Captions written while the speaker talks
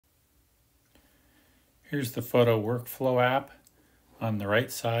Here's the photo workflow app on the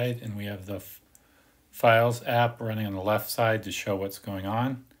right side, and we have the Files app running on the left side to show what's going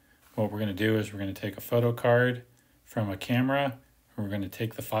on. What we're going to do is we're going to take a photo card from a camera, and we're going to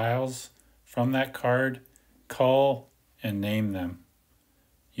take the files from that card, cull, and name them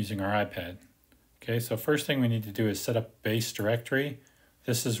using our iPad. Okay, so first thing we need to do is set up a base directory.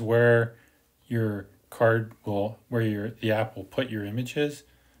 This is where your card will, the app will put your images.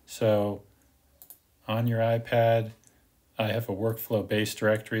 So on your iPad, I have a workflow base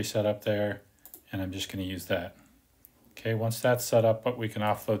directory set up there, and I'm just going to use that. Okay, once that's set up, we can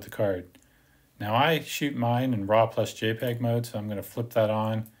offload the card. Now I shoot mine in RAW plus JPEG mode, so I'm going to flip that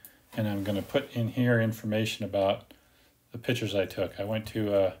on, and I'm going to put in here information about the pictures I took. I went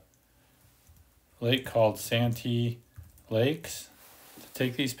to a lake called Santee Lakes to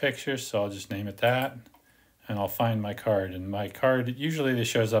take these pictures, so I'll just name it that, and I'll find my card. And my card, usually it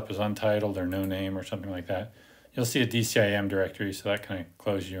shows up as untitled or no name or something like that. You'll see a DCIM directory, so that kind of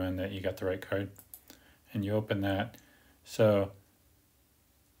clues you in that you got the right card. And you open that. So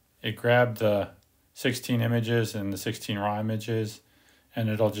it grabbed the 16 images and the 16 raw images, and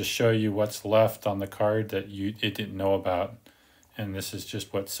it'll just show you what's left on the card that it didn't know about. And this is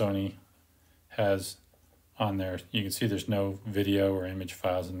just what Sony has on there. You can see there's no video or image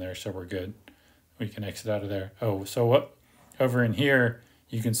files in there, so we're good. We can exit out of there. Oh, so what over in here,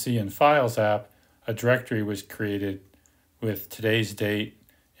 you can see in Files app, a directory was created with today's date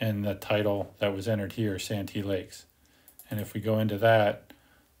and the title that was entered here, Santee Lakes. And if we go into that,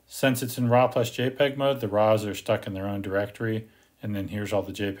 since it's in RAW plus JPEG mode, the RAWs are stuck in their own directory, and then here's all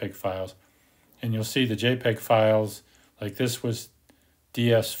the JPEG files. And you'll see the JPEG files, like this was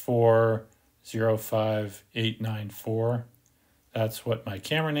DS4 05894. That's what my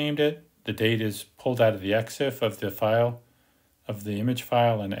camera named it. The date is pulled out of the EXIF of the file, of the image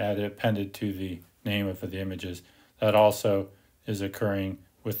file, and appended to the name of the images. That also is occurring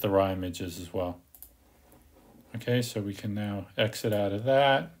with the raw images as well. Okay, so we can now exit out of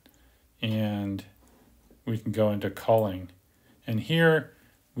that, and we can go into culling. And here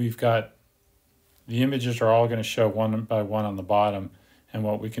we've got the images are all going to show one by one on the bottom. And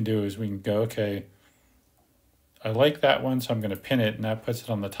what we can do is we can go, okay, I like that one, so I'm going to pin it, and that puts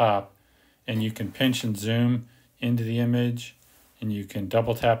it on the top. And you can pinch and zoom into the image, and you can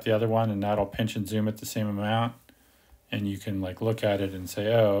double tap the other one, and that'll pinch and zoom at the same amount. And you can like look at it and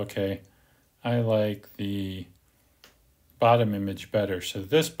say, oh, okay, I like the bottom image better. So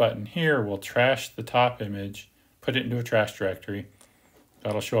this button here will trash the top image, put it into a trash directory.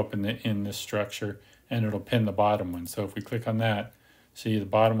 That'll show up in this structure, and it'll pin the bottom one. So if we click on that, see the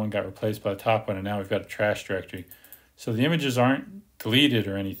bottom one got replaced by the top one, and now we've got a trash directory. So the images aren't deleted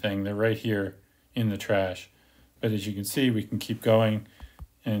or anything. They're right here in the trash. But as you can see, we can keep going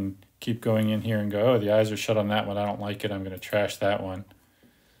and keep going in here and go, oh, the eyes are shut on that one. I don't like it. I'm going to trash that one.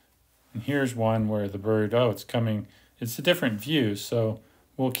 And here's one where the bird, oh, it's coming. It's a different view, so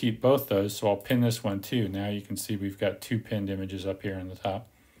we'll keep both those. So I'll pin this one too. Now you can see we've got two pinned images up here on the top.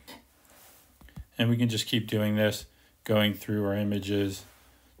 And we can just keep doing this, going through our images,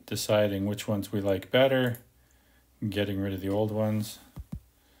 deciding which ones we like better, and getting rid of the old ones.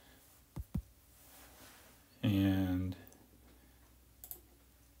 And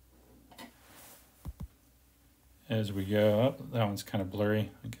as we go up, that one's kind of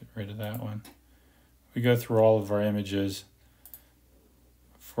blurry. I'll get rid of that one. We go through all of our images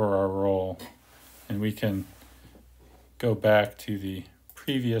for our roll, and we can go back to the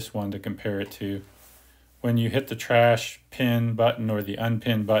previous one to compare it to. When you hit the trash pin button or the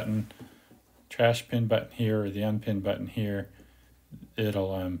unpin button, trash pin button here or the unpin button here,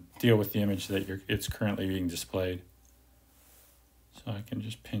 it'll deal with the image that it's currently being displayed. So I can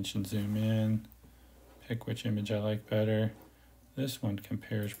just pinch and zoom in, pick which image I like better. This one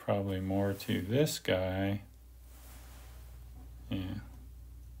compares probably more to this guy. Yeah,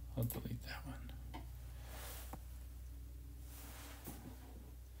 I'll delete that one.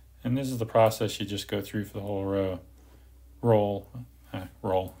 And this is the process you just go through for the whole roll,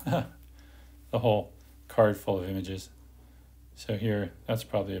 the whole card full of images. So here, that's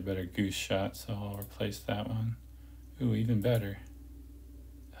probably a better goose shot, so I'll replace that one. Ooh, even better.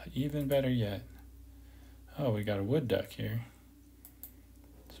 Even better yet. Oh, we got a wood duck here.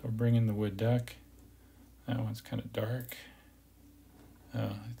 So we'll bring in the wood duck. That one's kind of dark.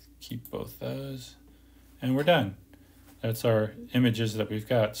 Keep both those. And we're done. That's our images that we've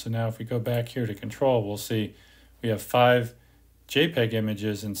got. So now if we go back here to control, we'll see we have 5 JPEG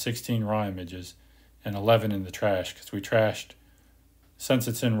images and 16 RAW images and 11 in the trash because we trashed, since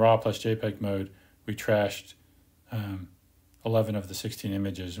it's in RAW plus JPEG mode, we trashed 11 of the 16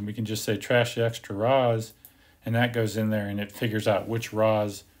 images. And we can just say trash the extra RAWs, and that goes in there and it figures out which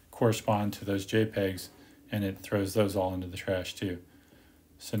RAWs correspond to those JPEGs, and it throws those all into the trash too.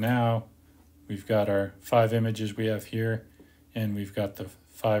 So now we've got our 5 images we have here, and we've got the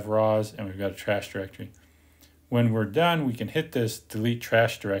 5 RAWs, and we've got a trash directory. When we're done, we can hit this delete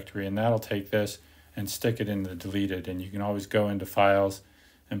trash directory, and that'll take this and stick it in the deleted, and you can always go into files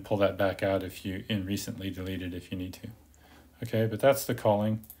and pull that back out if you in recently deleted if you need to. Okay, but that's the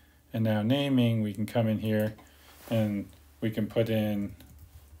calling. And now naming, we can come in here and we can put in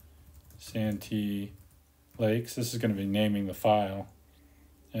Santee Lakes. This is going to be naming the file.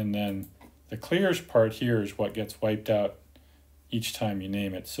 And then the clears part here is what gets wiped out each time you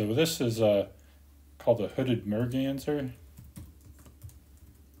name it. So this is called a hooded merganser.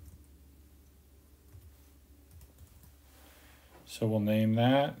 So we'll name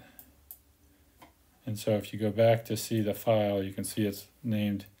that. And so if you go back to see the file, you can see it's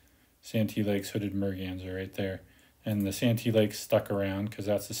named Santee Lakes Hooded Merganser right there. And the Santee Lakes stuck around because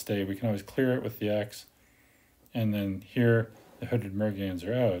that's a stay. We can always clear it with the X. And then here, the Hooded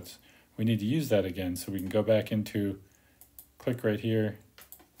Merganser. Oh, we need to use that again. So we can go back into, click right here,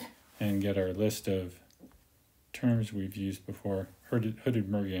 and get our list of terms we've used before, Hooded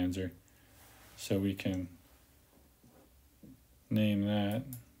Merganser. So we can name that.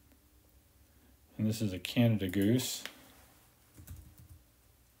 And this is a Canada goose.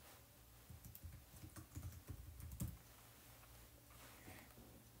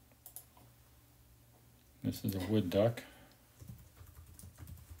 This is a wood duck.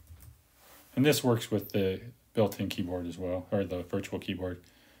 And this works with the built-in keyboard as well, or the virtual keyboard.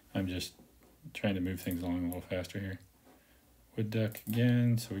 I'm just trying to move things along a little faster here. Wood duck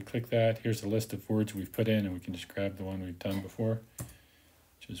again, so we click that. Here's a list of words we've put in, and we can just grab the one we've done before,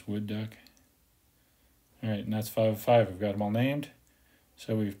 which is wood duck. All right, and that's 5 of 5. We've got them all named.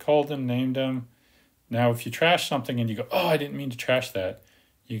 So we've called them, named them. Now if you trash something and you go, oh, I didn't mean to trash that,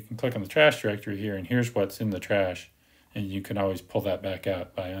 you can click on the trash directory here, and here's what's in the trash, and you can always pull that back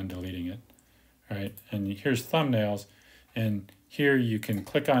out by undeleting it. All right, and here's thumbnails, and here you can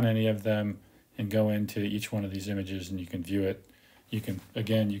click on any of them and go into each one of these images and you can view it. You can,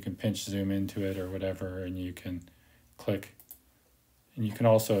 again, you can pinch zoom into it or whatever, and you can click, and you can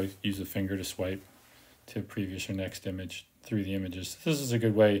also use a finger to swipe to previous or next image through the images. This is a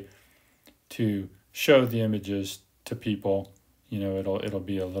good way to show the images to people. You know, it'll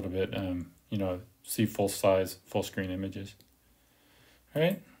be a little bit, you know, see full size, full screen images. All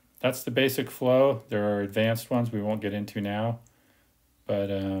right, that's the basic flow. There are advanced ones we won't get into now, but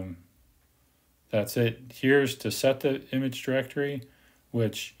that's it. Here's to set the image directory,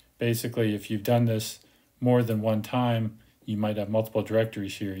 which basically if you've done this more than one time, you might have multiple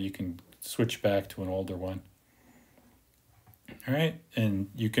directories here. You can switch back to an older one. All right, and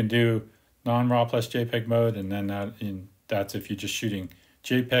you can do non-RAW plus JPEG mode, and then that's if you're just shooting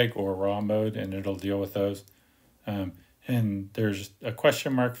JPEG or RAW mode, and it'll deal with those. And there's a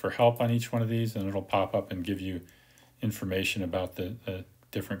question mark for help on each one of these, and it'll pop up and give you information about the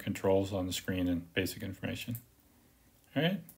different controls on the screen and basic information. All right.